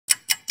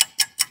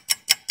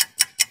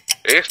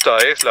Esta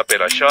es la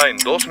Perasha en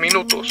 2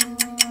 minutos,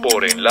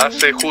 por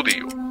Enlace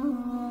Judío.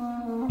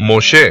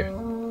 Moshé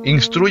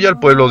instruye al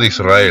pueblo de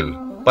Israel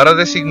para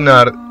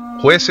designar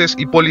jueces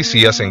y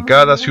policías en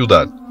cada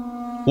ciudad.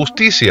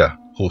 Justicia,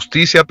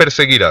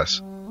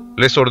 perseguirás.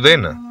 Les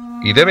ordena,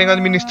 y deben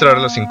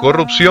administrarla sin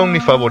corrupción ni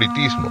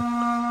favoritismo.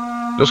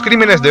 Los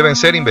crímenes deben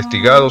ser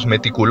investigados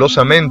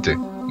meticulosamente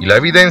y la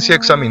evidencia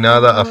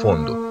examinada a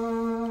fondo.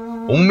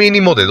 Un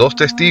mínimo de 2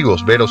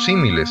 testigos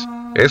verosímiles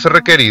es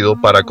requerido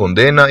para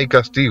condena y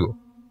castigo.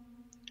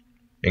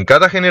 En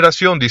cada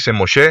generación, dice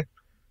Moshé,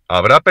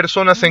 habrá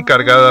personas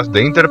encargadas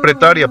de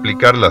interpretar y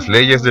aplicar las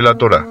leyes de la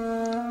Torá.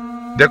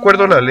 De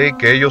acuerdo a la ley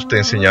que ellos te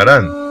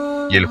enseñarán,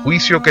 y el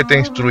juicio que te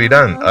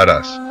instruirán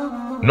harás.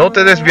 No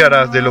te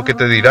desviarás de lo que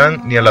te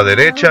dirán ni a la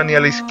derecha ni a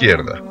la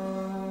izquierda.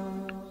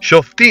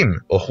 Shoftim,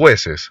 o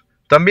jueces,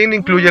 también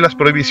incluye las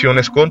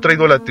prohibiciones contra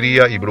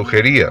idolatría y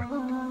brujería,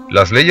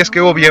 las leyes que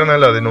gobiernan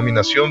la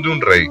denominación de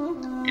un rey,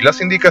 y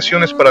las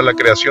indicaciones para la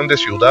creación de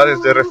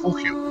ciudades de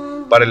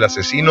refugio, para el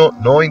asesino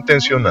no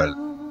intencional.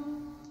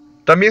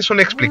 También son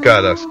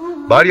explicadas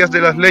varias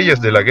de las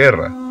leyes de la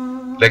guerra,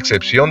 la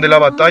excepción de la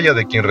batalla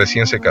de quien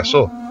recién se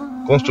casó,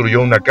 construyó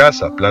una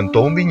casa,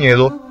 plantó un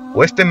viñedo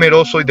o es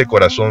temeroso y de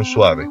corazón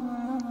suave.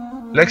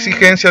 La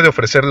exigencia de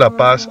ofrecer la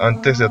paz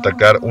antes de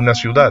atacar una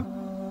ciudad,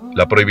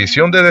 la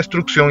prohibición de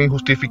destrucción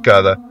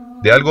injustificada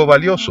de algo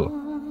valioso,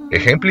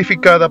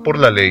 ejemplificada por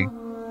la ley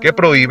que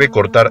prohíbe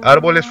cortar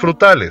árboles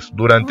frutales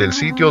durante el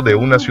sitio de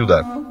una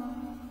ciudad.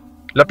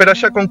 La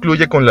Perasha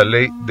concluye con la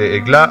ley de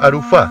Egla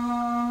Arufá,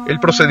 el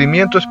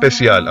procedimiento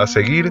especial a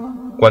seguir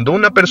cuando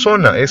una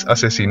persona es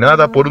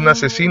asesinada por un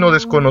asesino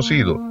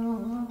desconocido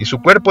y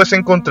su cuerpo es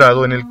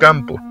encontrado en el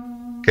campo,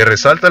 que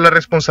resalta la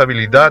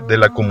responsabilidad de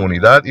la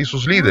comunidad y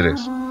sus líderes,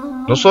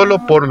 no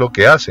solo por lo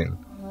que hacen,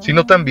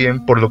 sino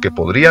también por lo que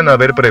podrían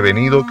haber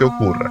prevenido que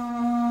ocurra.